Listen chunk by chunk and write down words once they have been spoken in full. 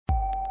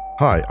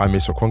Hi, I'm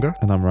Musa Okwonga.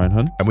 And I'm Ryan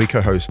Hunn. And we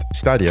co-host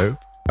Stadio,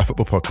 a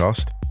football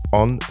podcast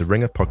on the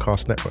Ringer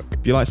Podcast Network.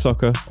 If you like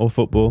soccer or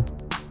football,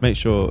 make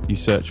sure you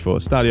search for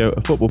Stadio,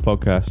 a football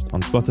podcast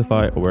on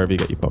Spotify or wherever you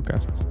get your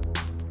podcasts.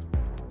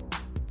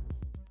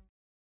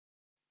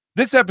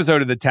 This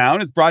episode of The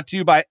Town is brought to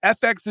you by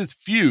FX's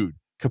Feud,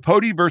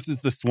 Capote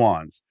versus the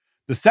Swans.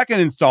 The second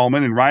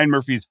installment in Ryan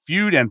Murphy's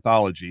Feud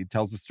anthology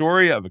tells the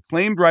story of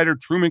acclaimed writer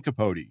Truman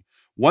Capote,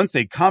 once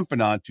a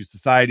confidant to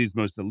society's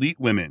most elite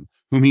women,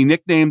 whom he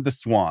nicknamed the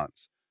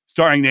Swans.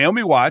 Starring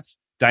Naomi Watts,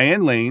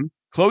 Diane Lane,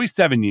 Chloe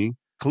Sevigny,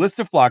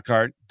 Callista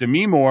Flockhart,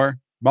 Demi Moore,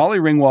 Molly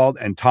Ringwald,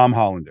 and Tom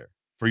Hollander.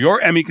 For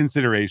your Emmy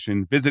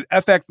consideration, visit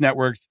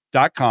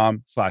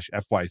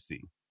fxnetworks.com/FYC.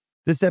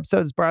 This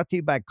episode is brought to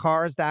you by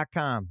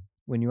Cars.com.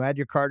 When you add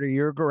your car to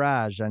your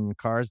garage on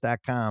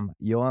Cars.com,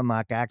 you'll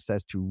unlock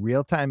access to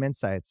real-time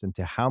insights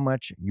into how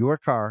much your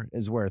car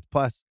is worth.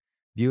 Plus,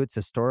 view its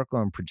historical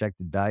and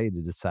projected value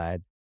to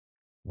decide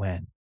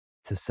when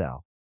to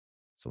sell.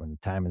 So when the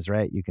time is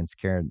right, you can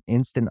secure an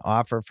instant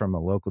offer from a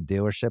local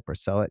dealership or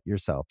sell it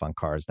yourself on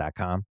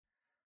Cars.com.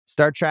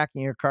 Start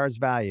tracking your car's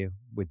value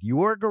with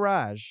your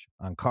garage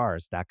on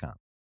Cars.com.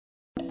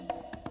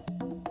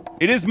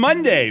 It is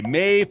Monday,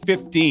 May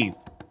 15th.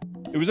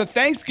 It was a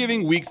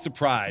Thanksgiving week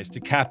surprise to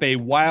cap a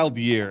wild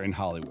year in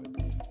Hollywood.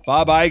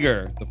 Bob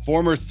Iger, the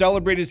former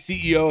celebrated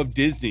CEO of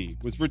Disney,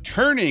 was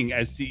returning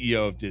as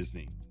CEO of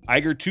Disney.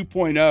 Iger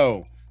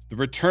 2.0, the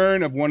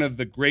return of one of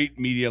the great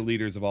media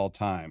leaders of all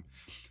time.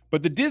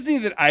 But the Disney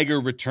that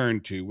Iger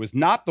returned to was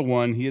not the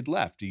one he had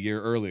left a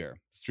year earlier.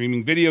 The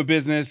streaming video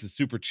business is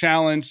super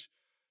challenged.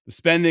 The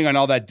spending on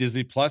all that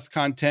Disney Plus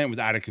content was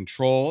out of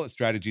control, a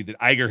strategy that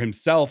Iger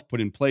himself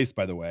put in place,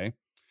 by the way.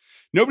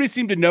 Nobody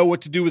seemed to know what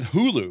to do with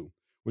Hulu,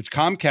 which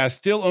Comcast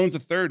still owns a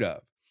third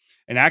of.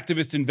 And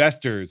activist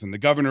investors and the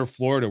governor of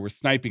Florida were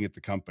sniping at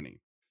the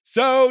company.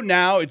 So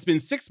now it's been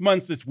 6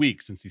 months this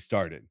week since he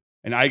started,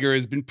 and Iger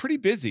has been pretty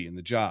busy in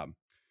the job.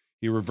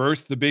 He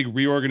reversed the big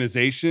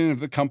reorganization of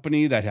the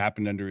company that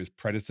happened under his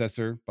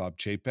predecessor, Bob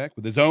Chapek,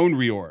 with his own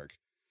reorg.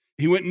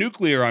 He went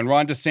nuclear on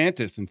Ron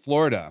DeSantis in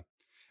Florida.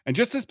 And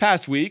just this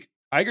past week,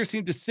 Iger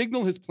seemed to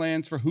signal his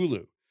plans for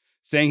Hulu,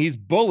 saying he's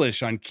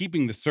bullish on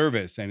keeping the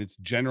service and its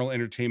general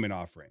entertainment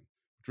offering,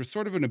 which was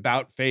sort of an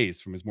about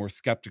face from his more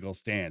skeptical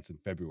stance in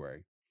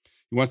February.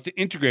 He wants to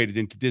integrate it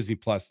into Disney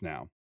Plus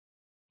now.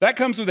 That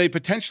comes with a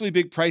potentially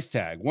big price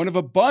tag, one of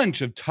a bunch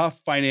of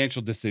tough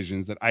financial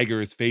decisions that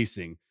Iger is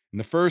facing, and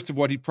the first of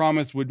what he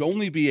promised would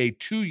only be a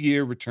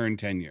 2-year return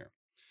tenure.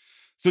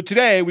 So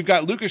today, we've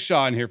got Lucas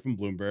Shaw in here from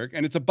Bloomberg,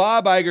 and it's a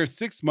Bob Iger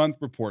 6-month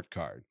report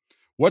card.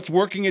 What's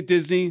working at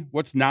Disney,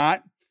 what's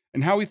not,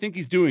 and how we think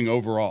he's doing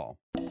overall.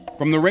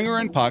 From The Ringer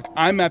and Puck,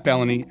 I'm Matt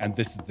Bellany, and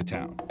this is The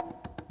Town.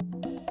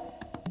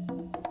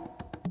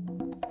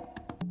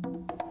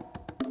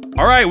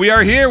 All right, we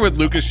are here with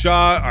Lucas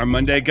Shaw, our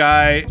Monday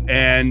guy,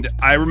 and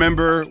I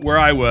remember where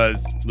I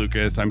was,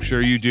 Lucas. I'm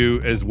sure you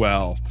do as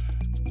well.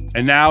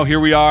 And now here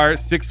we are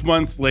 6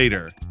 months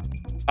later.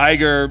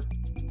 Iger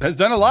has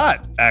done a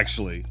lot,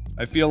 actually.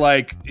 I feel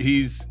like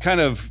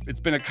it's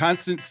been a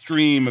constant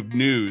stream of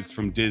news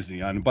from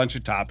Disney on a bunch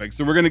of topics.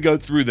 So we're going to go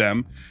through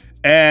them.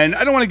 And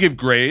I don't want to give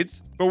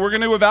grades, but we're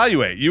going to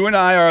evaluate. You and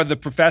I are the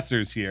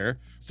professors here.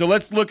 So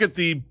let's look at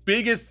the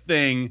biggest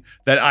thing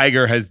that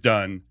Iger has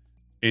done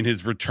in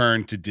his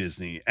return to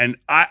Disney. And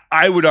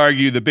I would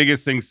argue the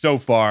biggest thing so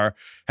far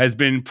has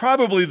been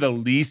probably the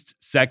least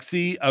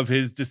sexy of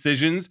his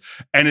decisions.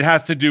 And it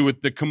has to do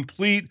with the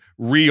complete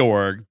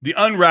reorg, the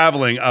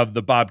unraveling of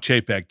the Bob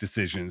Chapek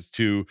decisions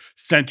to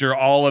center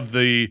all of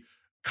the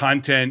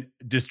content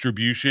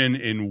distribution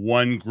in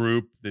one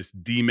group, this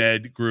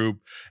DMED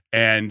group,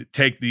 and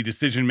take the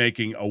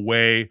decision-making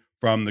away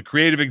from the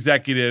creative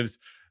executives.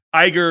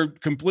 Iger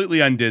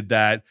completely undid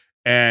that.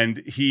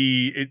 And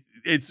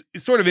it's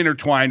sort of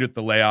intertwined with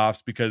the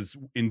layoffs, because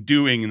in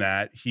doing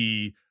that,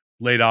 he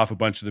laid off a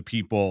bunch of the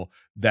people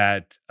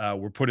that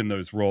were put in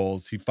those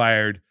roles. He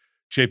fired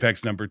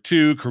Chapek's number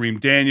 2, Kareem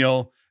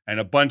Daniel, and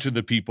a bunch of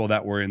the people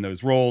that were in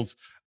those roles.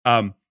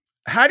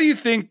 How do you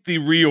think the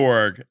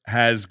reorg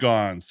has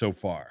gone so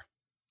far?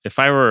 If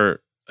I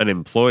were an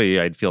employee,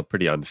 I'd feel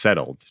pretty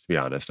unsettled, to be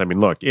honest. I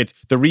mean, look, the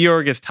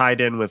reorg is tied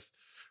in with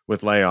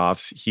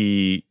layoffs.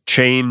 He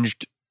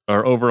changed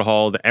or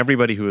overhauled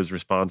everybody who was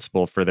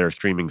responsible for their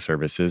streaming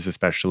services,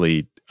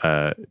 especially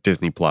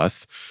Disney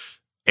Plus,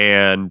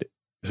 and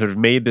sort of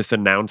made this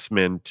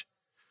announcement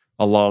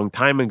a long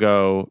time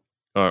ago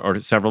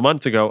or several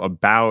months ago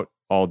about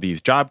all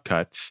these job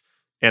cuts,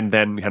 and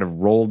then kind of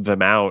rolled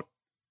them out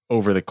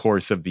over the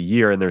course of the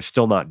year, and they're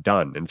still not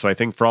done. And so I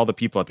think for all the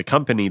people at the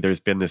company,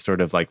 there's been this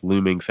sort of like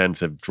looming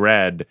sense of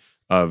dread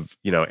of,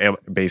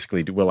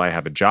 basically, will I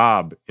have a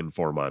job in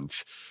 4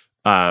 months?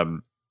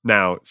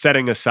 Now,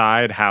 setting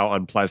aside how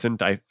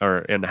unpleasant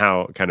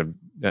how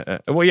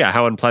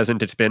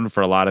unpleasant it's been for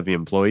a lot of the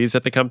employees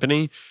at the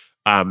company,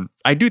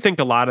 I do think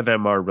a lot of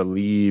them are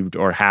relieved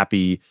or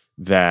happy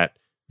that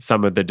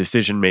some of the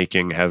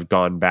decision-making has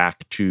gone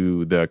back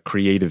to the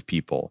creative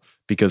people,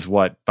 because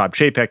what Bob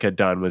Chapek had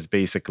done was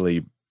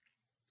basically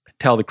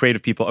tell the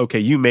creative people, okay,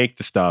 you make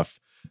the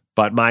stuff,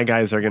 but my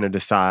guys are going to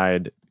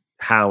decide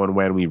how and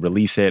when we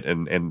release it,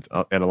 and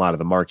a lot of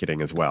the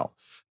marketing as well.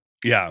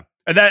 Yeah,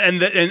 and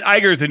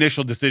Iger's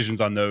initial decisions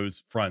on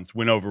those fronts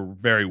went over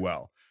very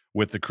well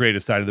with the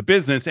creative side of the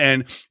business.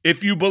 And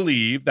if you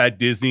believe that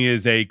Disney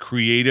is a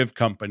creative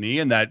company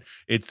and that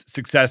its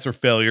success or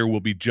failure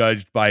will be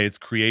judged by its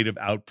creative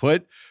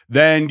output,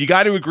 then you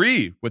got to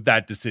agree with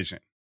that decision.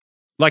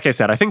 Like I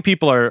said, I think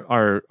people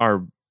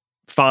are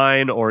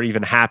fine or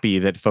even happy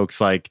that folks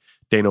like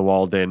Dana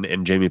Walden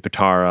and Jamie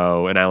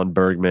Pitaro and Alan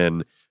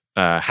Bergman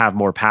have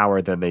more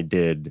power than they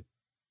did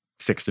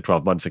 6 to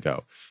 12 months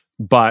ago.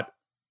 But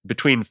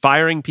between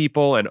firing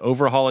people and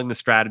overhauling the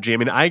strategy, I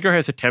mean, Iger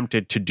has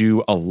attempted to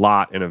do a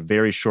lot in a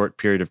very short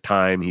period of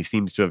time. He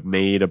seems to have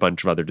made a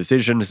bunch of other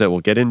decisions that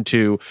we'll get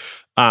into.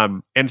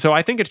 And so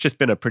I think it's just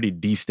been a pretty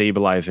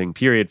destabilizing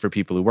period for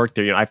people who work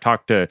there. You know, I've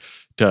talked to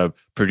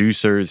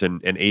producers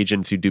and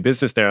agents who do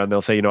business there, and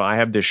they'll say, you know, I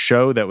have this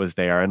show that was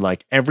there, and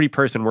like every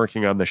person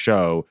working on the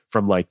show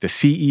from like the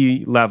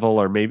CE level,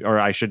 or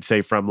I should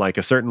say from like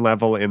a certain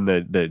level in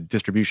the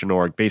distribution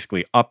org,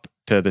 basically up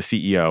to the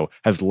CEO,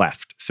 has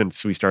left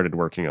since we started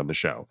working on the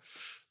show.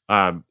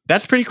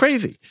 That's pretty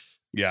crazy.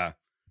 Yeah.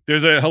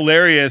 There's a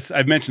hilarious,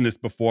 I've mentioned this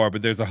before,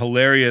 but there's a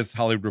hilarious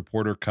Hollywood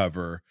Reporter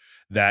cover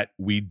that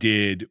we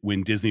did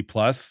when Disney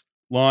Plus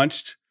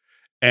launched.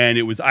 And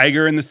it was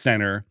Iger in the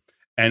center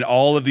and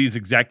all of these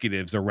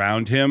executives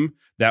around him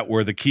that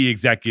were the key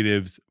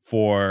executives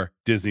for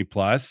Disney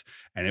Plus.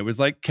 And it was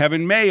like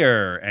Kevin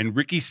Mayer and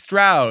Ricky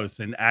Strauss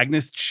and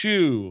Agnes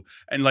Chu.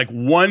 And like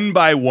one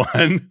by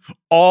one,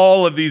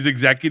 all of these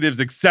executives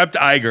except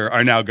Iger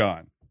are now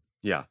gone.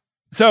 Yeah.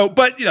 So,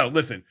 but, you know,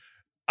 listen,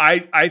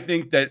 I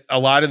think that a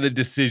lot of the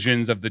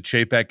decisions of the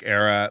Chapek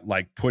era,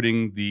 like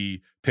putting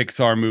the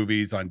Pixar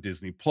movies on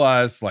Disney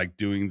Plus, like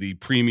doing the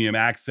premium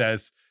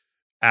access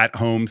at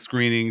home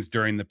screenings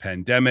during the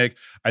pandemic,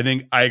 I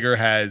think Iger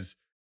has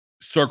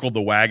circled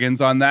the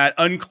wagons on that.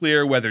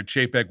 Unclear whether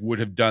Chapek would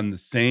have done the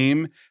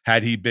same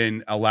had he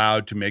been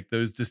allowed to make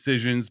those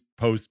decisions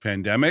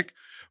post-pandemic.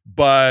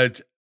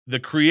 But the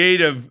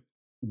creative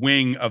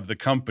wing of the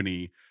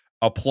company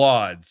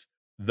applauds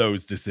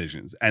those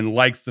decisions and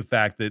likes the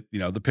fact that, you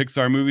know, the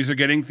Pixar movies are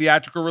getting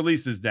theatrical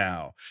releases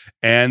now,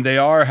 and they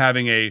are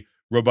having a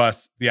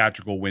robust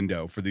theatrical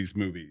window for these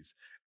movies.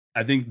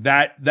 I think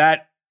that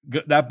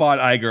bought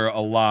Iger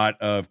a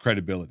lot of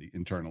credibility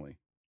internally.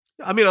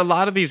 I mean, a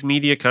lot of these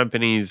media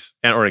companies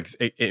or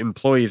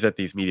employees at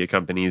these media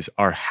companies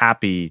are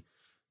happy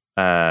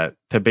to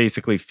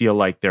basically feel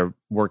like they're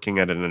working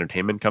at an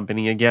entertainment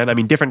company again. I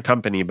mean, different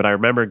company, but I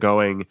remember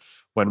going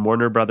when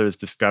Warner Brothers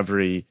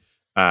Discovery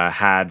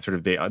had sort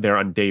of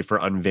their day for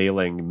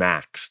unveiling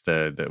Max,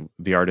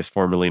 the artist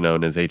formerly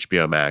known as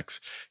HBO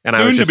Max, and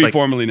I was just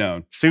formerly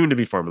known. Soon to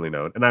be formerly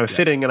known. And I was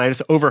sitting, and I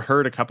just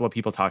overheard a couple of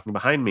people talking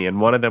behind me, and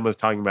one of them was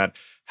talking about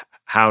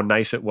how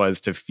nice it was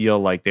to feel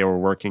like they were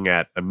working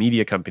at a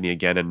media company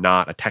again and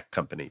not a tech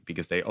company,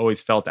 because they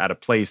always felt out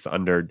of place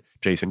under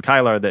Jason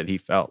Kilar, that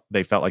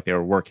they felt like they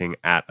were working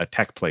at a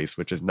tech place,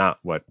 which is not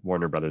what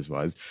Warner Brothers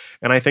was.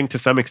 And I think to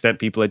some extent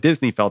people at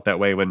Disney felt that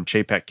way when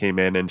Chapek came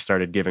in and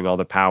started giving all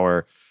the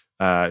power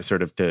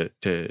sort of to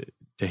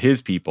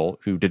his people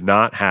who did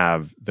not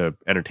have the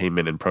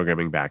entertainment and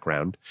programming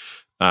background,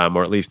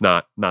 or at least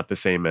not the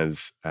same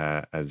as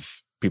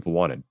people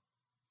wanted.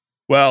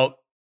 Well,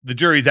 the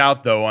jury's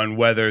out, though, on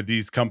whether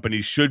these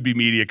companies should be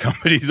media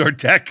companies or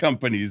tech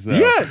companies, though.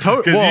 Yeah,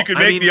 totally. Because you could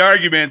make the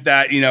argument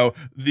that, you know,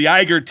 the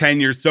Iger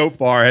tenure so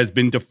far has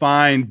been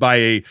defined by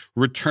a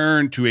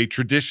return to a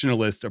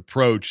traditionalist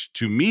approach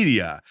to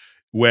media,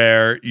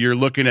 where you're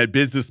looking at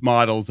business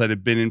models that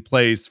have been in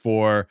place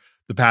for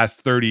the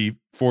past 30,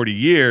 40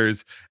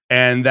 years,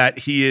 and that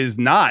he is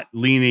not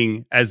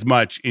leaning as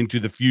much into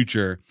the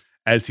future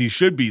as he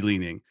should be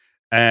leaning.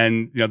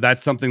 And, you know,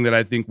 that's something that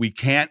I think we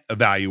can't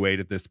evaluate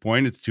at this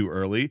point. It's too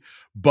early.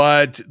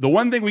 But the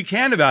one thing we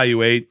can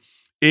evaluate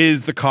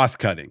is the cost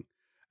cutting.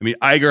 I mean,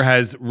 Iger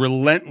has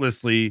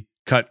relentlessly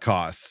cut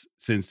costs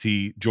since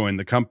he joined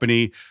the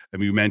company. I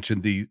mean, you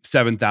mentioned the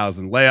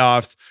 7,000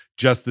 layoffs.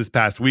 Just this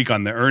past week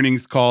on the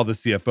earnings call, the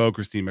CFO,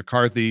 Christine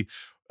McCarthy,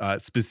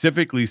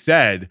 specifically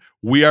said,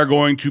 we are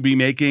going to be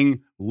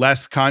making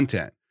less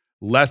content,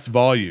 less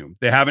volume.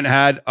 They haven't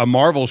had a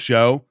Marvel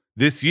show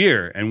this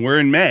year, and we're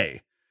in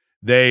May.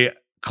 They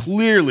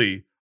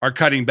clearly are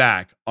cutting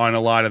back on a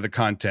lot of the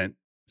content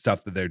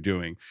stuff that they're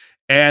doing.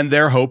 And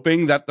they're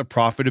hoping that the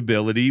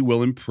profitability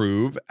will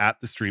improve at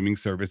the streaming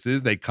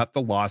services. They cut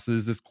the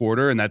losses this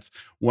quarter, and that's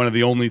one of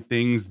the only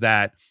things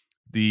that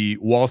the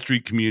Wall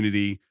Street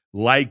community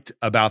liked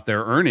about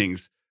their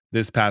earnings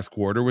this past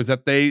quarter, was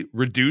that they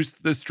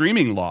reduced the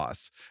streaming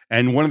loss.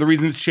 And one of the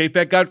reasons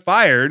Chapek got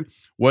fired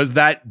was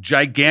that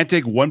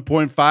gigantic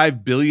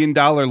 $1.5 billion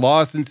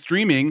loss in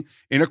streaming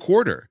in a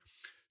quarter.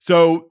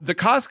 So the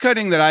cost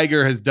cutting that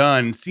Iger has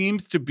done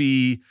seems to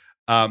be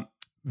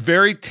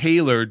very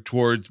tailored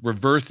towards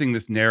reversing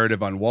this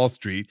narrative on Wall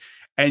Street.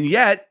 And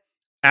yet,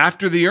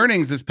 after the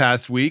earnings this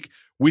past week,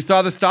 we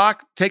saw the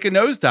stock take a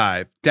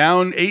nosedive,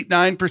 down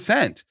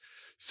 8-9%.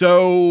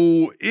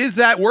 So is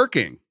that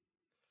working?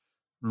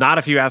 Not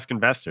if you ask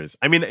investors.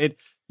 I mean,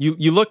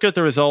 you look at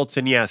the results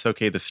and yes,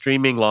 okay, the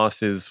streaming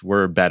losses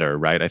were better,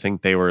 right? I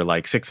think they were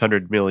like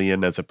 600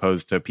 million as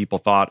opposed to people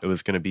thought it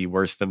was going to be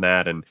worse than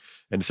that and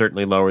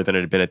certainly lower than it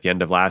had been at the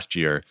end of last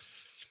year.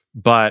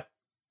 But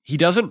he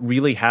doesn't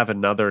really have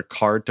another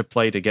card to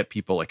play to get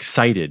people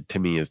excited, to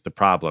me, is the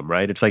problem,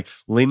 right? It's like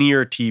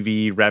linear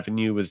TV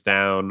revenue was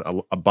down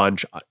a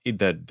bunch.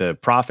 The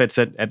profits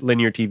at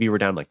linear TV were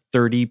down like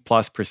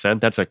 30+%.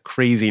 That's a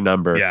crazy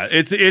number. Yeah,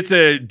 it's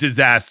a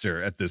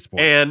disaster at this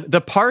point. And the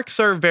parks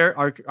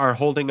are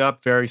holding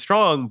up very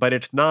strong, but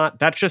it's not,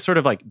 that's just sort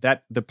of like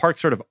that. The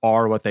parks sort of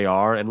are what they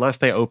are, unless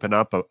they open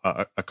up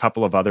a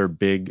couple of other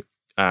big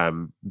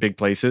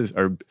places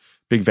or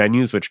big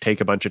venues, which take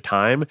a bunch of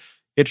time.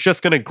 It's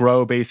just going to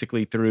grow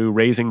basically through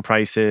raising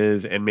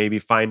prices and maybe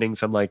finding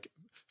some like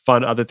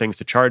fun other things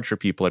to charge for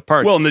people at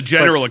parks. Well, in the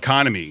general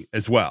economy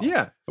as well.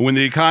 Yeah. When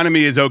the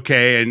economy is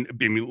okay, and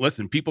I mean,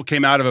 listen, people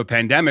came out of a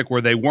pandemic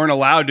where they weren't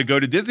allowed to go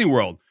to Disney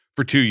World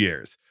for 2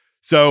 years.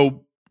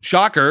 So,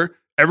 shocker,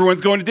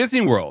 everyone's going to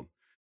Disney World.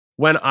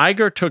 When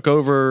Iger took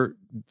over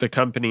the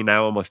company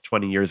now almost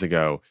 20 years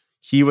ago,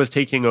 he was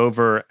taking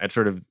over at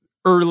sort of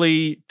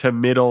early to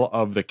middle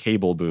of the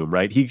cable boom,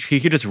 right? He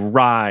could just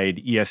ride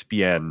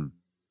ESPN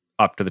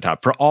up to the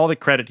top for all the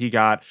credit he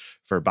got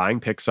for buying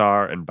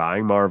Pixar and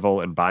buying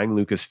Marvel and buying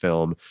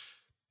Lucasfilm,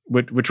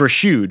 which were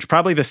huge.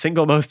 Probably the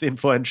single most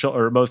influential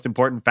or most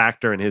important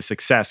factor in his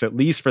success, at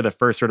least for the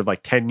first sort of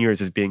like 10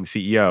 years as being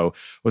CEO,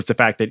 was the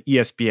fact that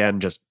ESPN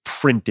just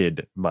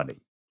printed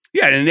money.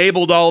 Yeah, it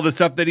enabled all the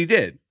stuff that he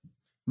did.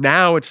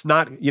 Now it's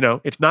not,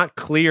 it's not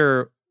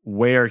clear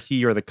where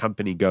he or the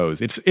company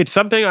goes. It's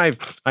something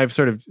I've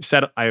sort of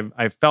said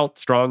I've felt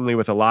strongly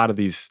with a lot of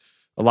these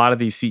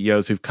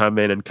CEOs who've come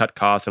in and cut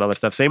costs and all that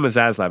stuff. Same with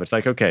Zaslav. It's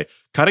like, okay,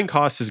 cutting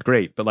costs is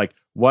great, but like,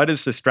 what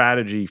is the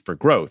strategy for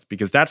growth?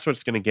 Because that's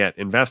what's going to get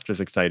investors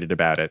excited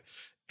about it.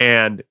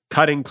 And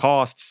cutting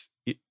costs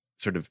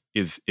sort of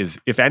is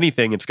if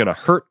anything, it's going to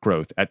hurt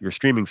growth at your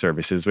streaming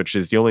services, which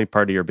is the only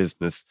part of your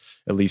business,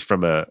 at least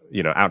from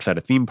outside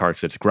of theme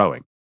parks, that's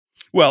growing.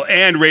 Well,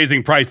 and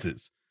raising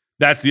prices.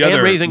 That's the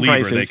other lever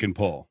prices, they can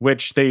pull.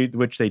 Which they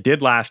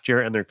did last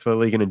year, and they're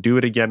clearly going to do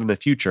it again in the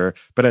future.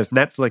 But as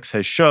Netflix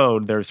has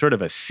shown, there's sort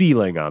of a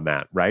ceiling on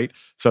that, right?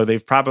 So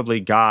they've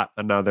probably got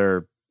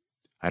another,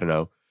 I don't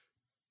know,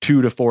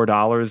 $2 to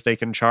 $4 they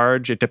can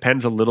charge. It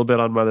depends a little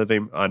bit on whether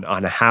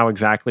on how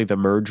exactly the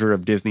merger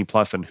of Disney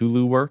Plus and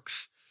Hulu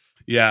works.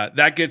 Yeah,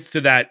 that gets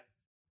to that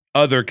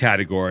other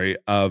category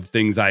of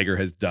things Iger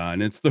has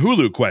done. It's the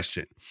Hulu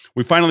question.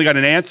 We finally got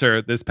an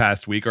answer this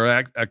past week, or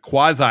a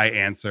quasi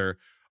answer,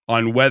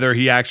 on whether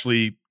he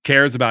actually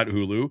cares about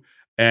Hulu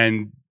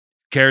and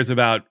cares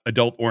about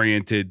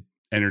adult-oriented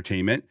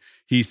entertainment.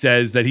 He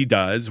says that he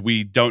does.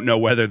 We don't know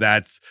whether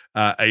that's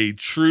a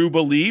true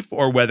belief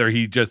or whether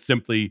he just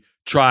simply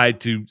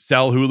tried to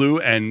sell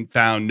Hulu and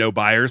found no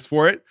buyers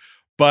for it.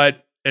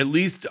 But at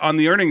least on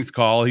the earnings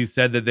call, he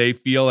said that they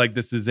feel like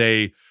this is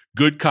a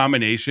good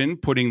combination,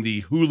 putting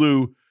the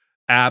Hulu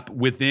app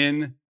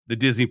within the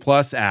Disney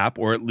Plus app,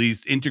 or at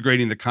least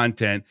integrating the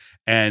content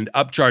and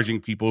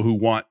upcharging people who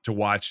want to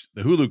watch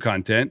the Hulu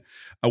content.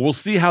 We'll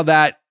see how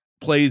that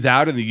plays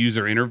out in the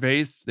user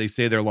interface. They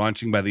say they're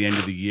launching by the end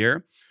of the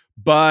year,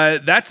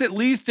 but that's at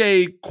least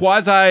a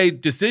quasi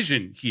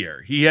decision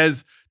here. He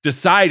has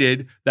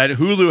decided that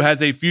Hulu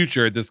has a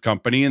future at this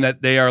company and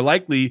that they are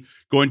likely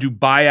going to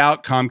buy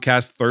out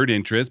Comcast's third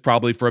interest,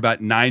 probably for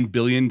about $9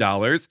 billion.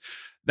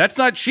 That's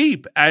not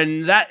cheap.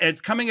 And that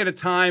it's coming at a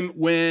time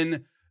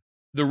when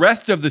the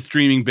rest of the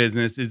streaming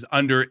business is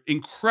under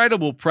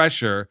incredible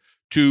pressure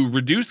to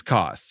reduce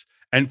costs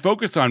and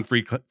focus on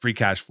free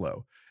cash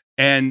flow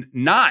and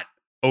not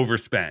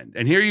overspend.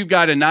 And here you've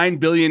got a $9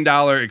 billion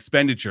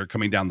expenditure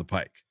coming down the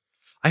pike.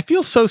 I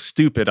feel so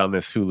stupid on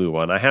this Hulu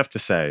one, I have to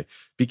say,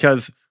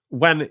 because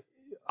when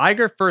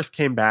Iger first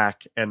came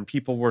back and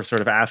people were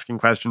sort of asking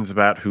questions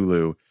about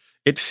Hulu,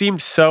 it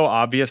seemed so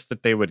obvious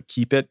that they would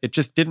keep it. It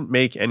just didn't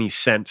make any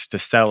sense to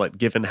sell it,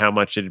 given how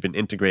much it had been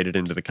integrated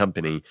into the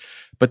company.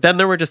 But then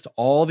there were just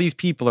all these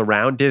people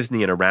around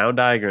Disney and around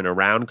Iger and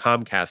around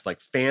Comcast,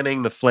 like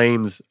fanning the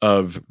flames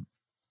of,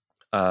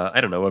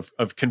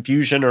 of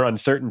confusion or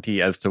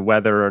uncertainty as to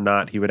whether or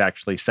not he would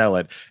actually sell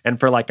it. And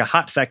for like a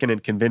hot second,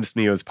 it convinced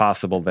me it was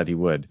possible that he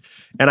would.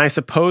 And I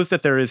suppose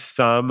that there is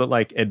some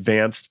like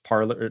advanced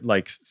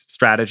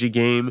strategy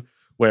game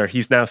where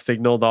he's now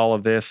signaled all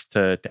of this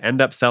to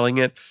end up selling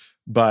it.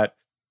 But,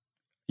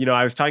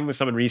 I was talking with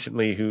someone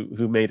recently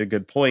who made a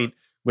good point,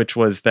 which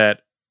was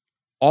that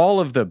all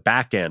of the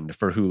back end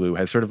for Hulu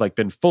has sort of like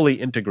been fully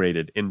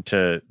integrated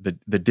into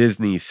the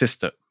Disney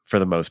system for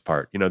the most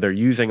part. They're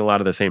using a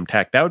lot of the same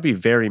tech. That would be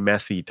very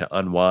messy to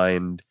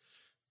unwind.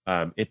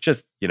 It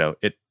just, I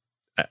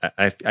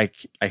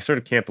sort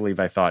of can't believe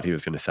I thought he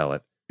was going to sell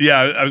it. Yeah,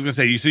 I was going to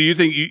say, so you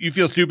think you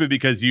feel stupid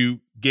because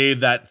you gave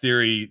that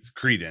theory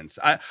credence.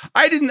 I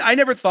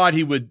never thought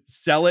he would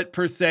sell it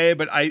per se,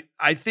 but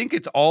I think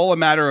it's all a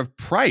matter of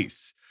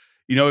price.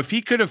 if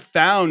he could have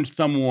found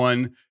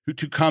someone who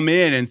to come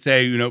in and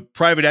say,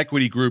 private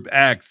equity group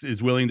X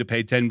is willing to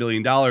pay $10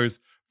 billion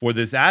for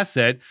this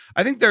asset,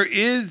 I think there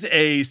is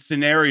a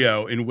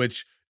scenario in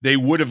which they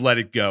would have let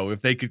it go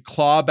if they could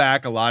claw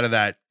back a lot of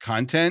that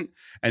content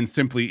and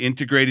simply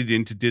integrate it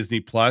into Disney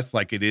Plus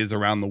like it is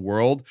around the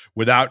world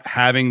without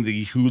having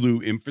the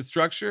Hulu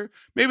infrastructure.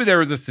 Maybe there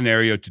was a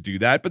scenario to do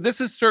that, but this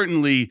is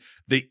certainly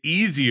the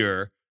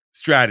easier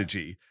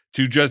strategy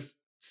to just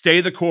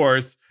stay the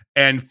course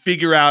and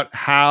figure out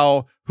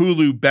how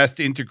Hulu best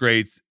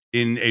integrates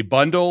in a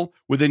bundle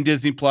within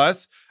Disney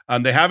Plus.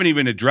 They haven't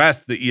even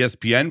addressed the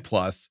ESPN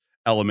Plus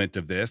element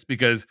of this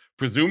because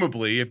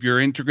presumably if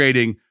you're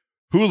integrating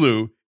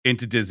Hulu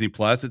into Disney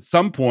Plus, at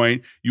some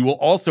point you will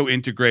also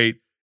integrate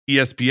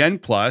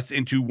ESPN Plus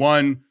into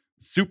one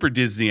Super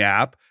Disney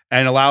app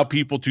and allow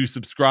people to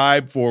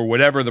subscribe for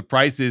whatever the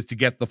price is to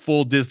get the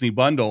full Disney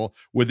bundle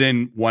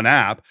within one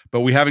app.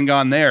 But we haven't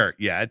gone there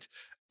yet.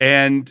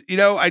 And,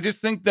 I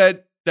just think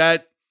that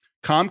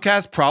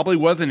Comcast probably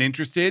wasn't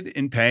interested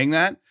in paying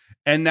that.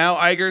 And now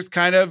Iger's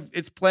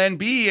it's plan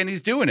B and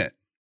he's doing it.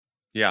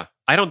 Yeah.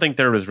 I don't think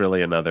there was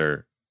really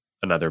another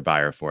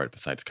buyer for it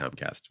besides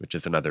Comcast, which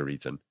is another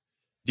reason.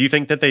 Do you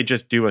think that they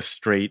just do a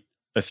straight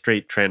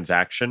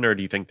transaction, or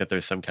do you think that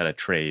there's some kind of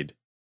trade?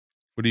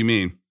 What do you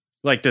mean?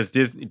 Like, does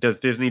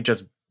Disney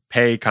just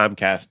pay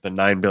Comcast the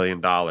 $9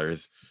 billion,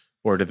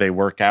 or do they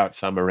work out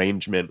some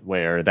arrangement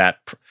where that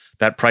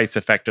price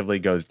effectively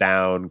goes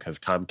down because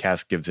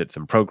Comcast gives it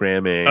some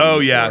programming? Oh,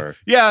 yeah.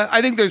 Yeah,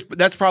 I think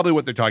that's probably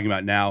what they're talking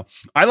about now.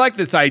 I like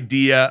this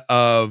idea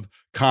of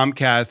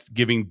Comcast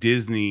giving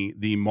Disney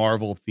the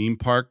Marvel theme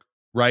park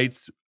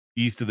rights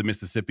east of the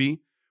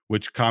Mississippi,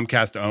 which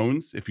Comcast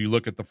owns. If you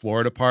look at the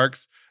Florida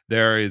parks,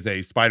 there is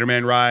a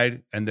Spider-Man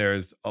ride and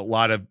there's a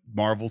lot of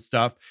Marvel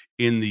stuff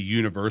in the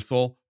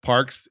Universal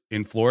parks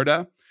in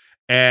Florida.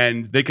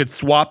 And they could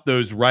swap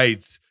those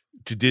rights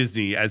to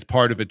Disney as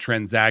part of a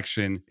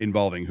transaction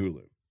involving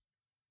Hulu.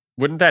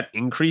 Wouldn't that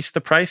increase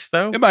the price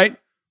though? It might,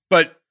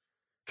 but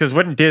because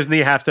wouldn't Disney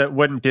have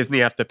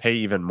to pay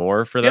even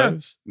more for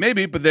those?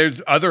 Maybe, but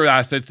there's other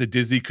assets that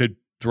Disney could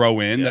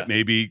throw in that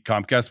maybe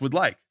Comcast would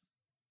like.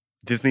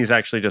 Disney's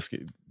actually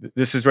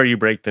this is where you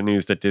break the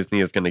news that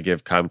Disney is going to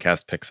give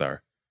Comcast Pixar.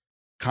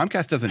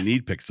 Comcast doesn't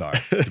need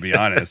Pixar, to be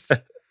honest.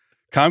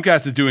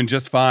 Comcast is doing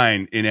just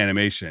fine in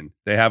animation.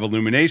 They have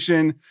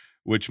Illumination,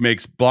 which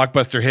makes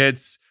blockbuster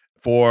hits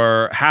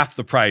for half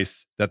the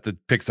price that the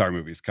Pixar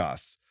movies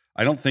cost.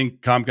 I don't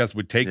think Comcast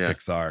would take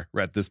Pixar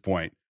at this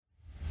point.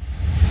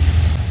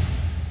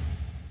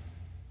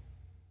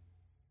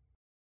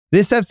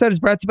 This episode is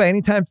brought to you by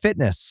Anytime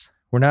Fitness.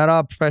 We're not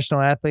all professional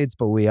athletes,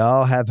 but we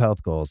all have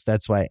health goals.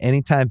 That's why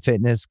Anytime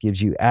Fitness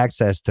gives you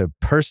access to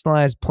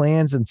personalized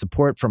plans and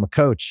support from a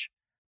coach.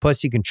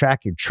 Plus, you can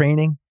track your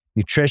training,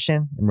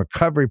 nutrition, and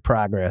recovery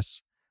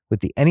progress with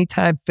the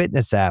Anytime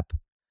Fitness app,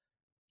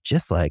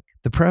 just like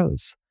the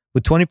pros.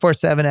 With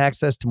 24/7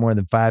 access to more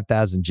than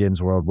 5,000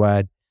 gyms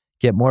worldwide,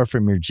 get more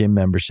from your gym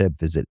membership.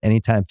 Visit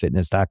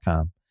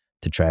anytimefitness.com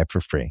to try it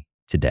for free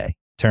today.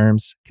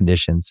 Terms,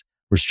 conditions,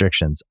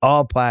 restrictions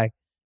all apply.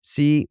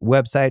 See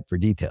website for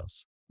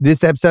details.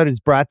 This episode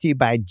is brought to you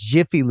by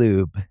Jiffy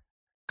Lube.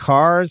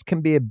 Cars can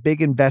be a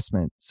big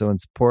investment, so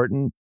it's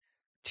important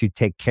to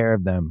take care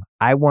of them.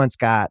 I once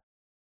got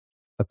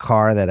a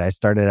car that I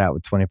started out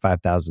with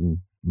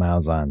 25,000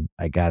 miles on.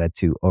 I got it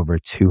to over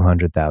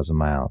 200,000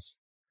 miles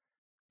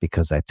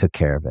because I took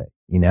care of it.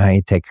 You know how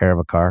you take care of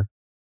a car?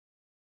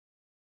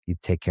 You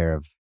take care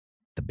of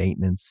the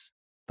maintenance,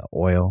 the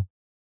oil,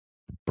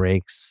 the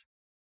brakes,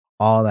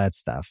 all that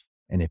stuff.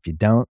 And if you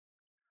don't,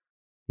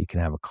 you can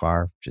have a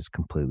car just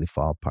completely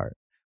fall apart.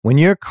 When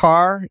your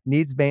car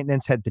needs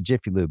maintenance, head to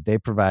Jiffy Lube. They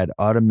provide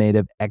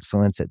automotive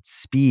excellence at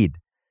speed.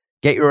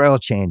 Get your oil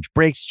change,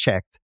 brakes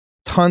checked,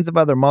 tons of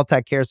other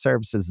multi-care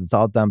services. It's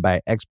all done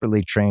by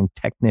expertly trained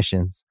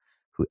technicians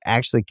who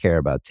actually care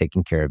about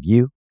taking care of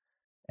you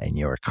and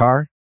your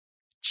car.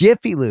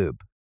 Jiffy Lube,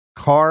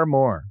 car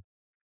more.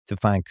 To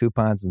find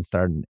coupons and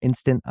start an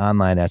instant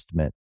online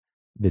estimate,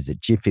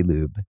 visit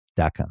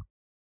jiffylube.com.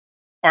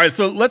 All right,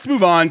 so let's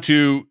move on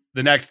to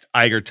the next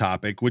Iger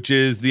topic, which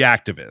is the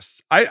activists.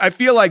 I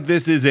feel like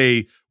this is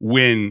a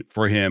win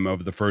for him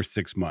over the first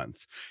 6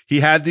 months.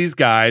 He had these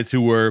guys who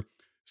were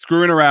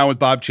screwing around with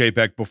Bob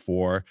Chapek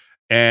before,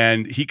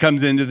 and he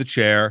comes into the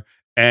chair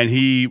and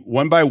he,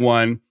 one by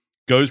one,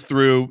 goes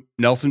through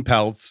Nelson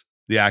Peltz,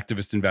 the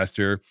activist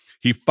investor.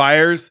 He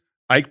fires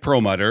Ike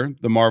Perlmutter,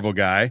 the Marvel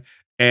guy,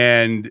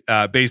 and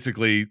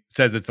basically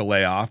says it's a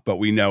layoff, but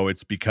we know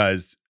it's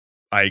because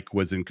Ike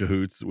was in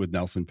cahoots with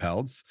Nelson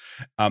Peltz.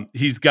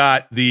 He's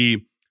got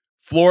the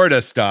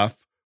Florida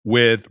stuff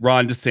with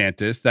Ron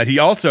DeSantis that he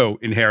also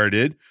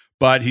inherited,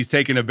 but he's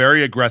taken a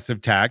very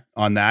aggressive tack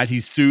on that. He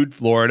sued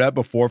Florida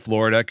before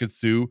Florida could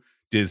sue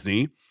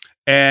Disney.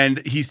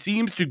 And he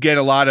seems to get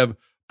a lot of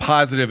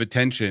positive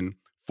attention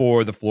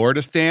for the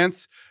Florida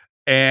stance.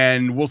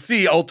 And we'll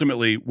see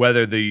ultimately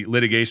whether the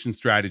litigation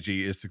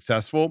strategy is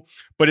successful.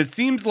 But it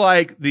seems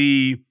like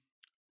the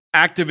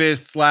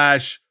activist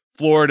 /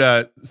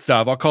 Florida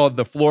stuff, I'll call it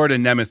the Florida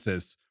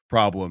nemesis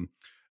problem,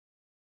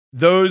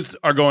 those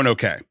are going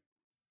okay.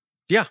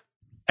 Yeah.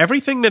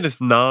 Everything that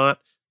is not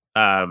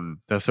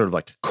the sort of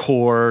like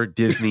core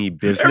Disney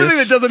business. Everything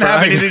that doesn't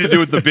have anything to do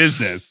with the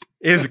business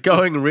is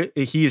going,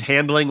 he's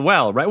handling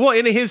well, right? Well,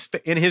 in his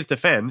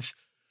defense,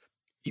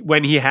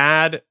 when he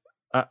had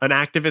an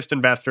activist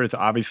investor, it's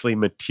obviously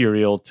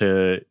material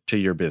to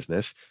your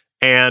business.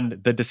 And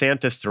the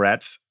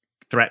DeSantis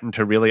threatened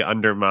to really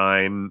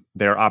undermine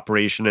their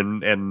operation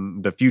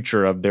and the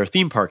future of their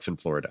theme parks in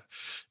Florida.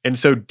 And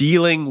so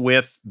dealing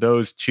with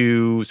those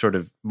two sort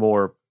of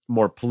more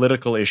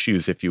political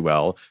issues, if you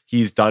will,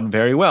 he's done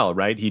very well,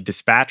 right? He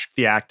dispatched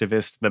the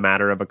activists in the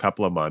matter of a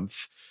couple of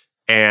months,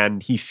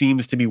 and he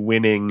seems to be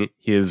winning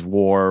his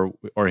war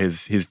or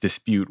his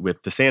dispute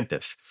with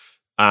DeSantis.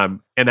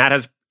 And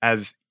that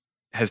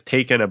has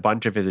taken a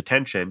bunch of his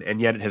attention, and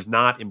yet it has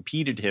not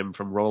impeded him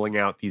from rolling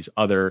out these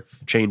other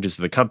changes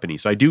to the company.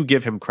 So I do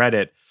give him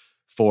credit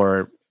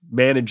for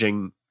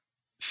managing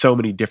so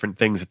many different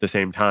things at the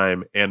same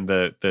time. And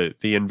the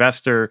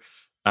investors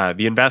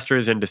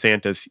in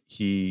DeSantis,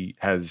 he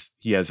has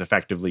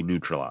effectively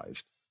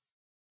neutralized.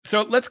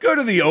 So let's go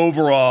to the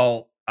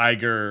overall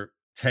Iger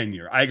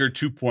tenure, Iger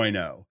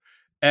 2.0,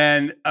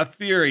 and a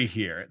theory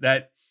here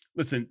that,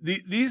 listen,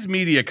 these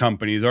media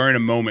companies are in a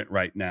moment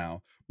right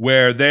now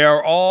where they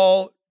are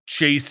all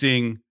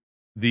chasing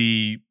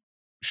the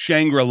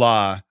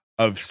Shangri-La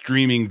of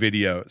streaming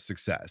video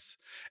success.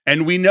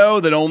 And we know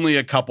that only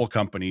a couple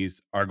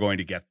companies are going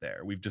to get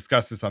there. We've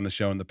discussed this on the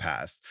show in the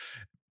past.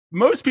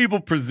 Most people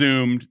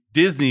presumed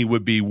Disney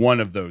would be one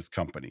of those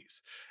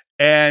companies.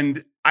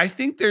 And I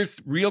think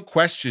there's real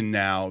question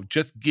now,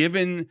 just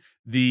given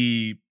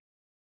the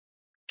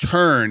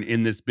turn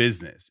in this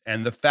business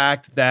and the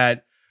fact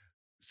that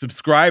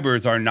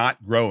subscribers are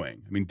not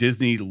growing. I mean,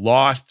 Disney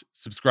lost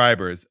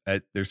subscribers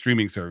at their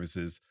streaming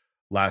services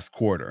last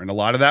quarter. And a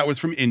lot of that was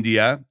from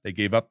India. They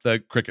gave up the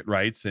cricket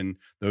rights, and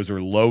those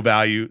are low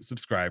value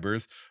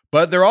subscribers.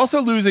 But they're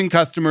also losing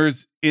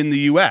customers in the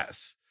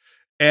US.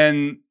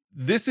 And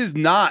this is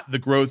not the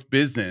growth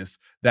business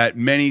that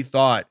many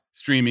thought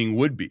streaming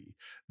would be.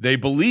 They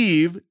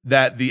believe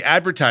that the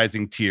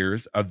advertising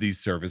tiers of these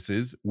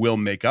services will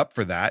make up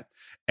for that.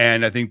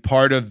 And I think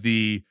part of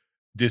the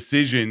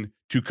decision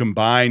to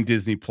combine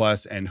Disney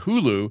Plus and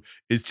Hulu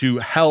is to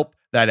help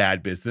that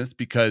ad business,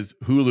 because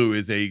Hulu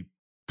is a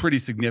pretty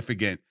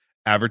significant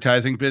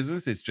advertising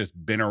business. It's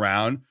just been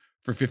around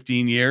for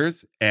 15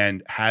 years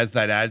and has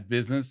that ad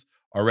business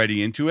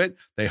already into it.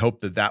 They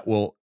hope that that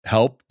will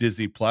help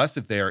Disney Plus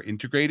if they are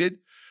integrated.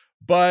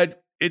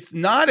 But it's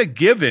not a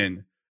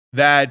given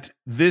that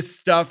this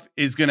stuff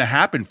is going to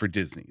happen for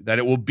Disney, that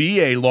it will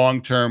be a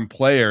long-term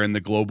player in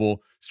the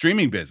global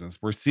streaming business.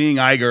 We're seeing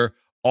Iger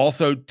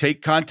also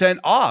take content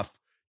off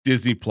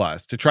Disney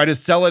Plus to try to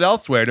sell it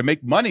elsewhere to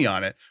make money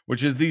on it,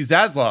 which is the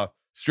Zaslav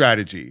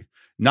strategy,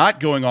 not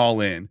going all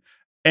in.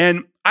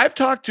 And I've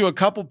talked to a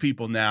couple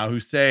people now who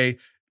say,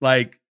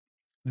 like,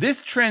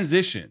 this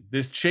transition,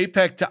 this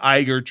Chapek to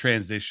Iger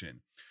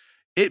transition,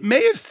 it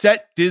may have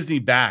set Disney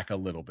back a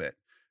little bit,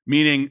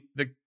 meaning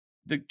the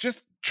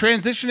just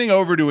transitioning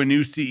over to a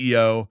new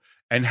CEO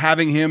and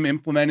having him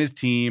implement his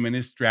team and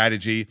his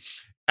strategy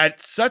at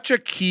such a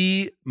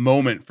key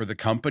moment for the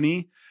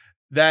company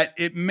that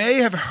it may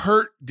have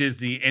hurt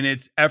Disney in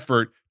its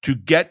effort to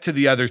get to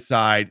the other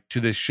side, to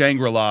this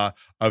Shangri-La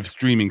of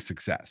streaming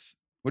success.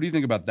 What do you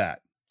think about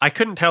that? I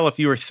couldn't tell if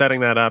you were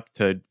setting that up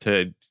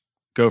to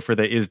go for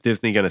the is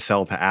Disney going to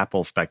sell to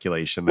Apple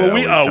speculation.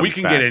 Well, we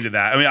can get into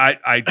that. I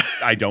mean,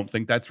 I don't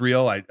think that's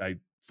real. I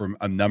for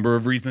a number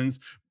of reasons.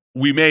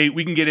 We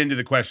can get into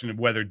the question of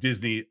whether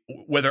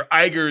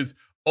Iger's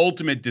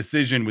ultimate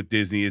decision with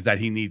Disney is that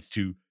he needs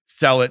to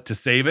sell it to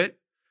save it.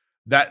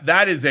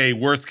 That is a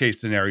worst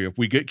case scenario. If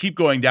we keep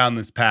going down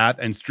this path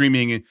and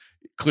streaming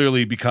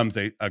clearly becomes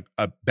a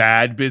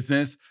bad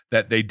business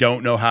that they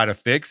don't know how to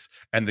fix,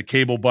 and the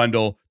cable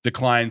bundle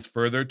declines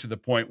further to the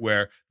point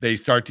where they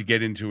start to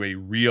get into a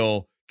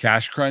real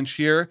cash crunch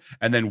here,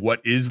 and then what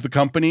is the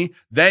company?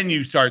 Then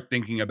you start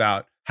thinking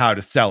about how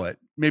to sell it.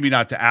 Maybe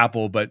not to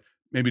Apple, but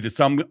maybe to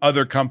some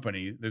other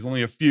company. There's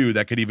only a few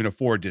that could even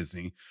afford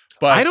Disney.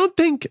 But I don't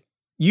think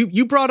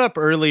you brought up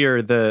earlier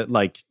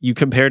you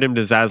compared him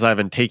to Zaslav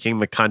and taking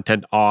the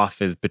content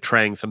off as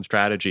betraying some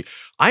strategy.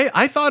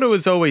 I thought it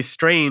was always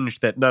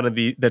strange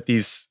that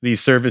these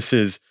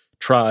services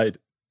tried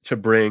to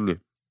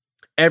bring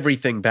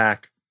everything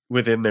back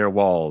within their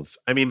walls.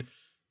 I mean,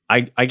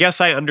 I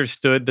guess I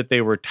understood that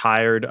they were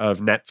tired of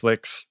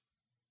Netflix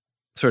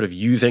sort of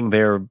using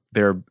their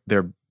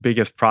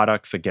biggest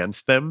products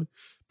against them.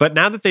 But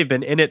now that they've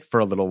been in it for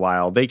a little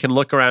while, they can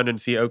look around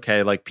and see,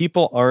 okay, like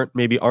people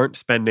aren't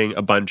spending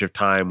a bunch of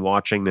time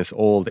watching this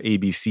old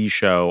ABC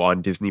show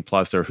on Disney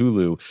Plus or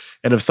Hulu.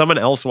 And if someone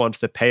else wants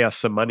to pay us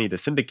some money to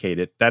syndicate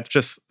it, that's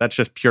just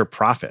pure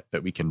profit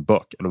that we can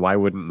book. And why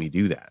wouldn't we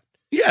do that?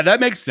 Yeah,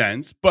 that makes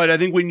sense. But I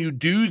think when you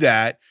do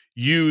that,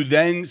 you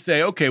then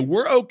say, okay,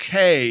 we're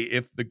okay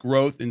if the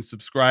growth in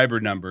subscriber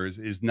numbers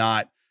is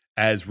not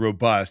as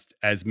robust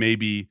as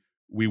maybe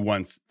we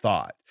once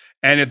thought.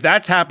 And if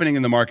that's happening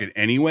in the market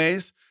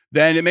anyways,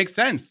 then it makes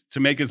sense to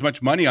make as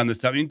much money on this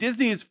stuff. I mean,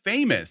 Disney is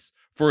famous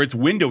for its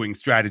windowing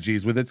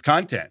strategies with its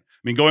content. I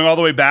mean, going all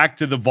the way back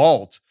to The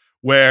Vault,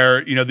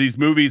 where, these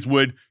movies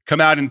would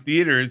come out in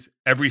theaters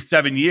every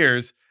 7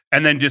 years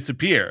and then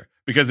disappear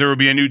because there would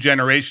be a new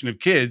generation of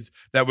kids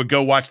that would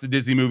go watch the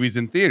Disney movies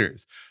in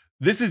theaters.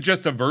 This is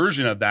just a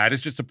version of that.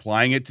 It's just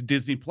applying it to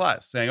Disney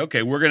Plus, saying,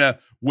 okay, we're going to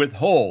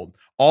withhold.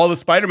 All the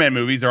Spider-Man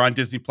movies are on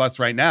Disney Plus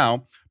right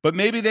now, but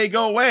maybe they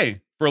go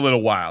away for a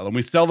little while and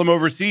we sell them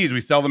overseas,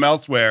 we sell them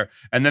elsewhere,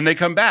 and then they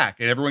come back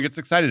and everyone gets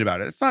excited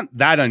about it. It's not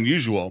that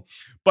unusual,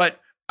 but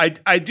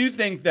I do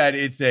think that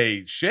it's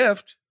a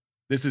shift.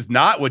 This is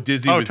not what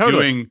Disney was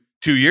doing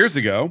 2 years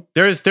ago.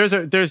 There's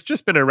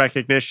just been a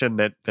recognition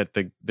that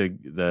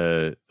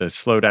the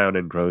slowdown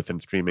in growth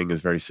in streaming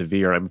is very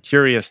severe. I'm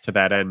curious to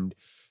that end.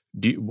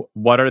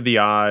 What are the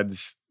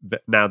odds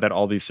that now that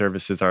all these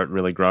services aren't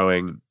really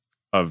growing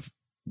of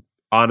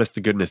honest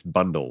to goodness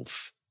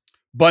bundles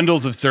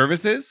of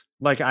services?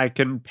 Like I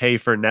can pay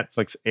for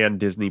Netflix and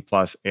Disney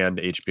Plus and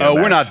HBO. Oh,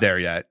 Max. We're not there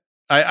yet.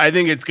 I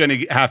think it's going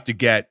to have to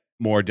get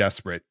more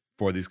desperate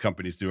for these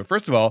companies to do it.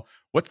 First of all,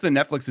 what's the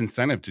Netflix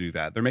incentive to do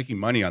that? They're making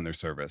money on their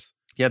service.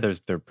 Yeah,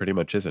 there pretty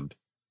much isn't.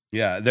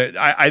 Yeah,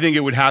 I think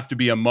it would have to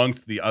be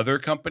amongst the other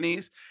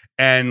companies.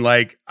 And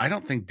I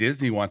don't think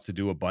Disney wants to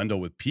do a bundle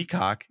with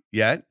Peacock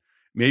yet.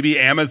 Maybe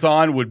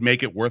Amazon would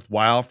make it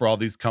worthwhile for all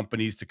these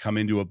companies to come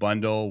into a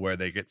bundle where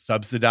they get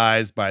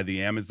subsidized by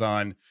the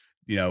Amazon,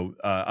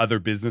 other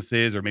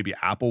businesses, or maybe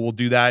Apple will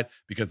do that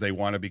because they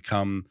want to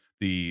become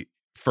the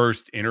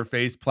first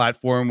interface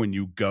platform when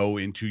you go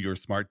into your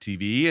smart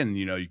TV and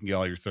you can get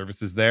all your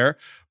services there.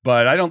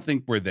 But I don't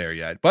think we're there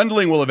yet.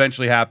 Bundling will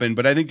eventually happen,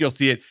 but I think you'll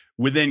see it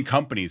within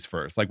companies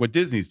first, like what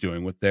Disney's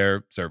doing with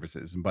their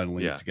services and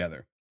bundling it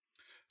together.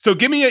 So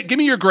give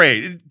me your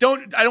grade.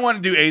 I don't want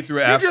to do A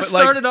through F. You just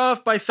started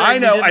off by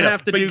saying you didn't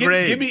have to do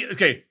grades.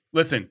 Okay,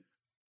 listen.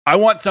 I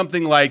want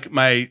something like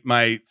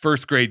my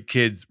first grade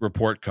kids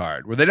report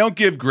card where they don't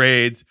give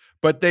grades,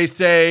 but they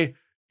say,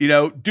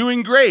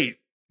 doing great.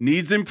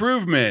 Needs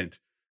improvement,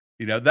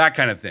 that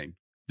kind of thing.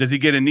 Does he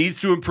get a needs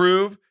to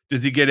improve?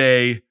 Does he get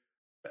a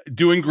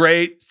doing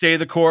great, stay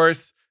the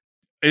course?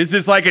 Is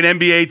this like an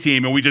NBA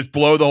team and we just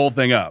blow the whole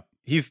thing up?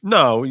 He's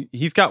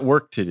got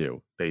work to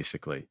do,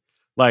 basically.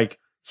 Like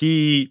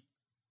he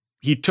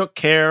took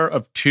care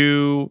of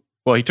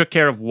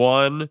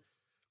one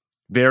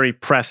very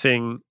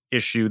pressing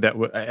issue that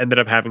ended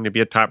up having to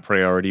be a top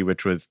priority,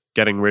 which was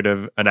getting rid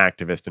of an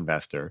activist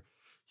investor.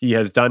 He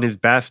has done his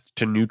best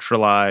to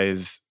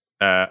neutralize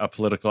a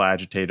political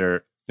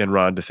agitator in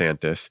Ron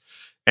DeSantis,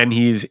 and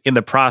he's in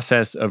the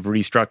process of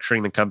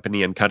restructuring the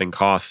company and cutting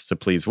costs to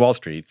please Wall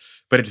Street.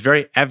 But it's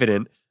very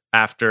evident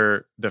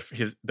after the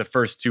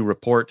first two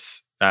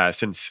reports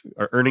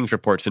earnings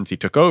reports since he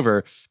took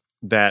over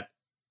that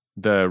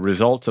the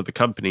results of the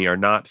company are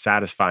not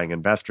satisfying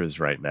investors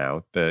right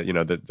now.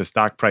 The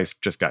stock price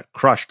just got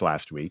crushed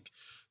last week,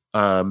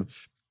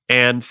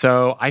 and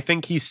so I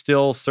think he's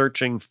still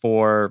searching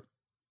for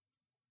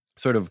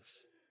sort of.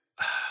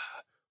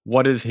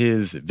 What is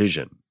his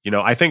vision?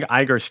 I think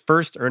Iger's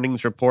first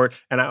earnings report,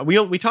 and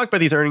we talk about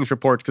these earnings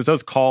reports because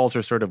those calls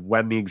are sort of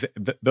when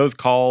those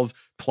calls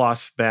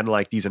plus then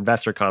these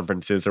investor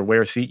conferences are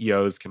where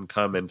CEOs can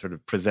come and sort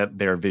of present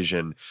their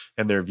vision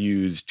and their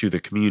views to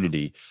the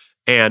community.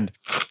 And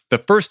the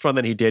first one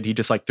that he did, he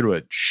just threw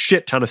a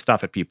shit ton of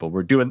stuff at people.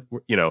 We're doing,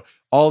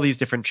 all these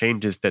different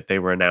changes that they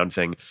were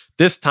announcing.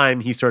 This time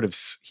he's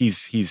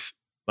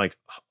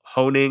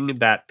honing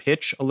that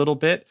pitch a little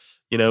bit.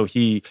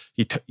 He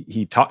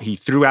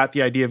threw out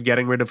the idea of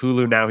getting rid of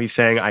Hulu. Now he's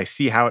saying, I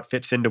see how it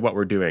fits into what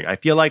we're doing. I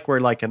feel like we're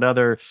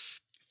another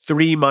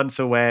 3 months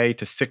away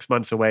to 6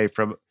 months away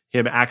from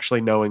him actually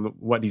knowing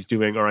what he's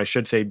doing, or I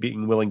should say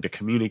being willing to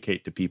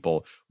communicate to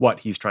people what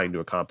he's trying to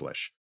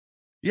accomplish.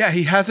 Yeah,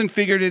 he hasn't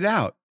figured it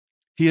out.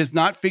 He has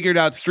not figured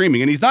out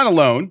streaming, and he's not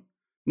alone.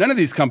 None of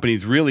these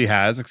companies really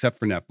has, except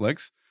for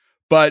Netflix,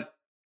 but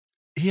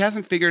he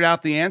hasn't figured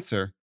out the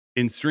answer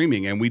in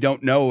streaming, and we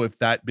don't know if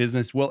that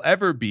business will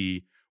ever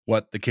be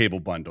what the cable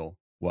bundle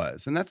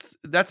was. And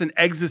that's an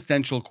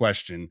existential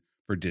question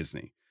for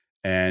Disney.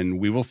 And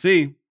we will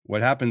see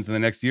what happens in the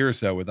next year or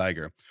so with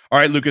Iger. All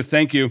right, Lucas,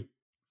 thank you.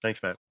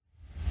 Thanks, Matt.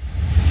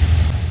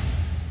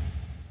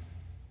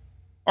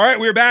 All right,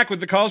 we're back with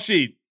the call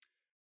sheet.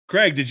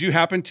 Craig, did you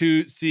happen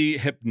to see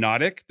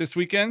Hypnotic this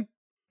weekend?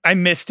 I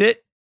missed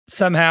it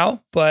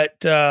somehow,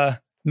 but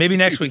maybe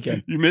next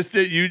weekend. You missed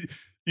it? You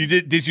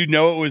did? Did you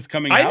know it was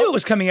coming out? I knew it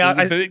was coming out.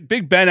 It was a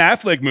big Ben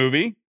Affleck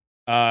movie.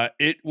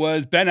 It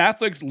was Ben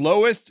Affleck's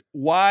lowest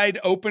wide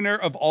opener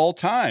of all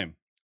time.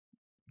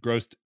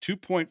 Grossed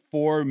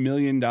 $2.4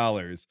 million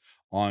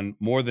on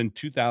more than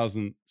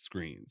 2,000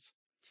 screens.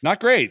 Not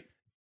great.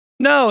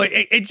 No,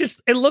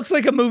 it looks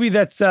like a movie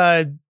that's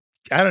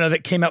I don't know,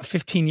 that came out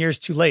 15 years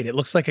too late. It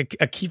looks like a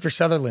Kiefer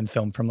Sutherland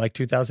film from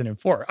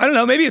 2004. I don't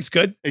know, maybe it's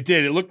good. It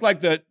did. It looked like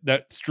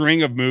that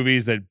string of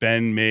movies that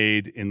Ben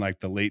made in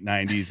the late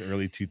 90s,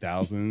 early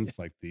 2000s,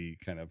 like the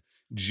kind of,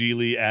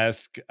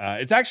 Geely-esque.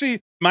 It's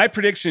actually, my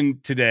prediction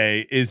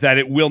today is that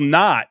it will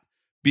not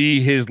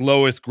be his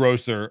lowest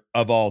grosser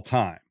of all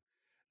time.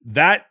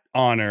 That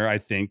honor, I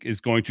think,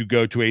 is going to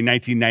go to a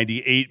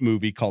 1998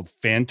 movie called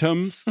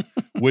Phantoms,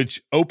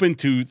 which opened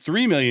to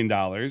 $3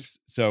 million.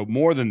 So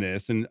more than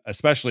this, and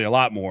especially a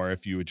lot more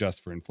if you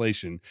adjust for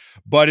inflation.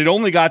 But it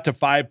only got to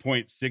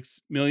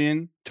 5.6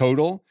 million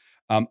total.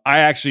 I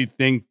actually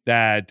think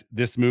that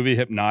this movie,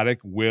 Hypnotic,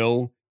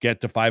 will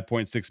get to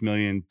 5.6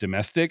 million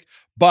domestic,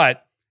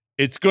 but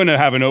it's going to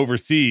have an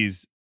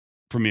overseas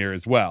premiere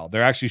as well.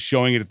 They're actually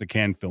showing it at the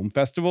Cannes Film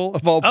Festival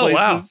of all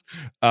places.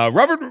 Wow.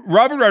 Robert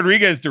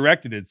Rodriguez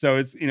directed it, so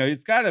it's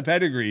it's got a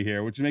pedigree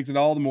here, which makes it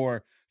all the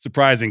more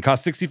surprising.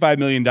 Cost $65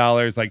 million.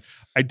 Like,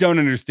 I don't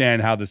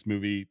understand how this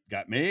movie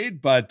got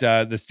made, but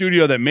the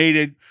studio that made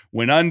it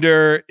went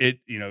under. It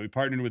he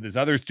partnered with his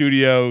other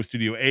studio,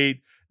 Studio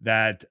 8,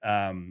 that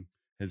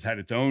has had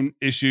its own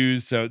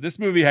issues. So this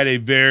movie had a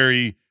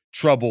very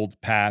troubled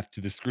path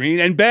to the screen,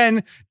 and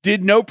Ben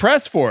did no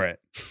press for it.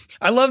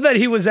 I love that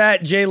he was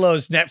at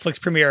J-Lo's Netflix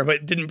premiere,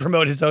 but didn't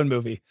promote his own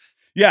movie.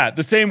 Yeah,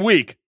 the same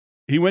week.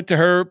 He went to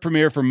her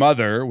premiere for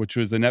Mother, which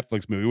was a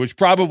Netflix movie, which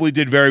probably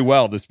did very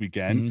well this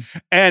weekend. Mm-hmm.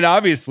 And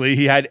obviously,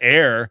 he had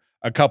Air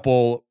a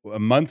couple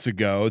months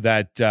ago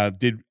that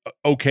did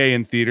okay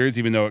in theaters,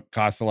 even though it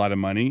cost a lot of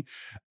money.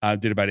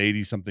 Did about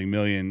 80-something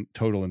million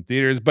total in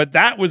theaters. But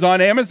that was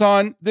on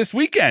Amazon this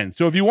weekend.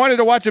 So if you wanted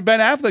to watch a Ben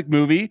Affleck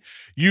movie,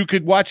 you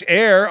could watch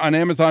Air on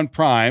Amazon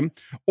Prime,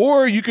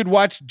 or you could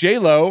watch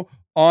J-Lo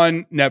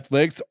on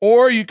Netflix,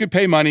 or you could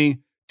pay money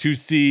to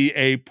see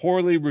a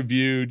poorly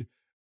reviewed,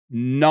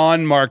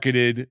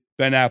 non-marketed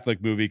Ben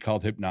Affleck movie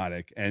called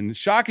Hypnotic. And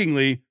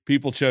shockingly,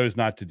 people chose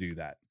not to do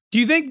that. Do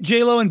you think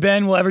J-Lo and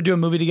Ben will ever do a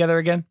movie together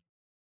again?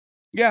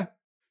 Yeah.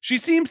 She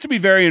seems to be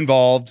very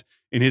involved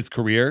in his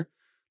career.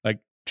 Like,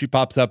 she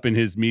pops up in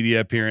his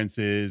media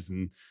appearances,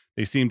 and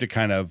they seem to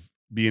kind of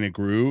be in a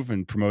groove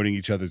and promoting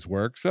each other's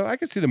work. So I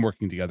could see them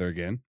working together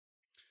again.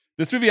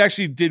 This movie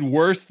actually did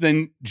worse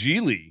than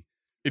Geely.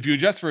 If you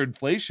adjust for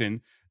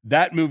inflation,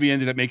 that movie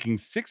ended up making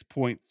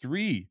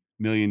 $6.3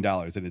 million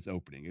at its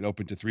opening. It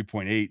opened to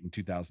 3.8 in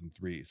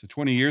 2003. So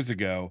 20 years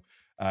ago.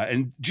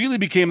 And Geely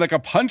became like a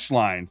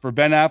punchline for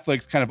Ben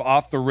Affleck's kind of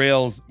off the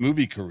rails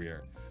movie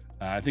career.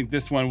 I think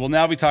this one, we'll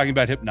now be talking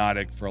about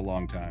Hypnotic for a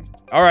long time.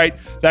 All right,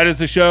 that is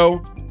the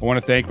show. I want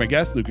to thank my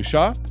guest, Lucas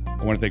Shaw.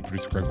 I want to thank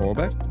producer Craig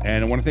Horlbeck.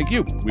 And I want to thank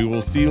you. We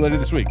will see you later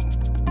this week.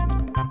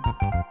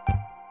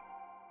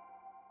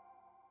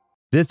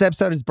 This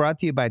episode is brought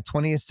to you by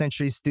 20th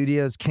Century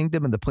Studios'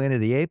 Kingdom of the Planet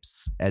of the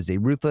Apes. As a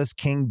ruthless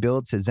king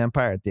builds his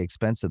empire at the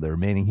expense of the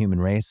remaining human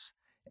race,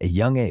 a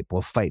young ape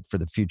will fight for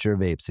the future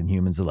of apes and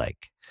humans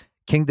alike.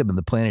 Kingdom of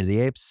the Planet of the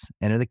Apes.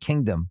 Enter the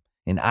kingdom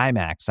in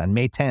IMAX on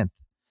May 10th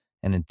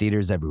and in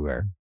theaters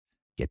everywhere.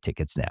 Get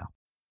tickets now.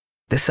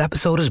 This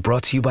episode is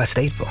brought to you by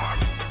State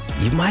Farm.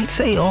 You might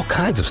say all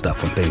kinds of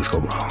stuff when things go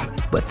wrong,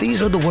 but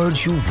these are the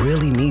words you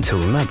really need to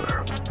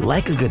remember.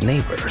 Like a good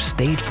neighbor,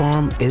 State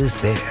Farm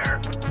is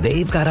there.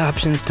 They've got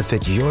options to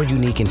fit your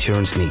unique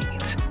insurance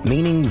needs,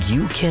 meaning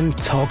you can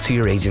talk to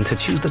your agent to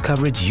choose the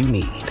coverage you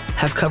need,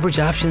 have coverage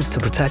options to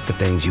protect the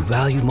things you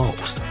value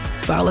most,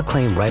 file a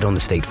claim right on the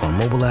State Farm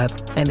mobile app,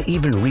 and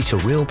even reach a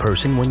real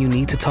person when you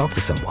need to talk to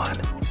someone.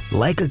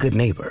 Like a good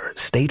neighbor,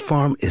 State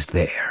Farm is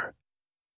there.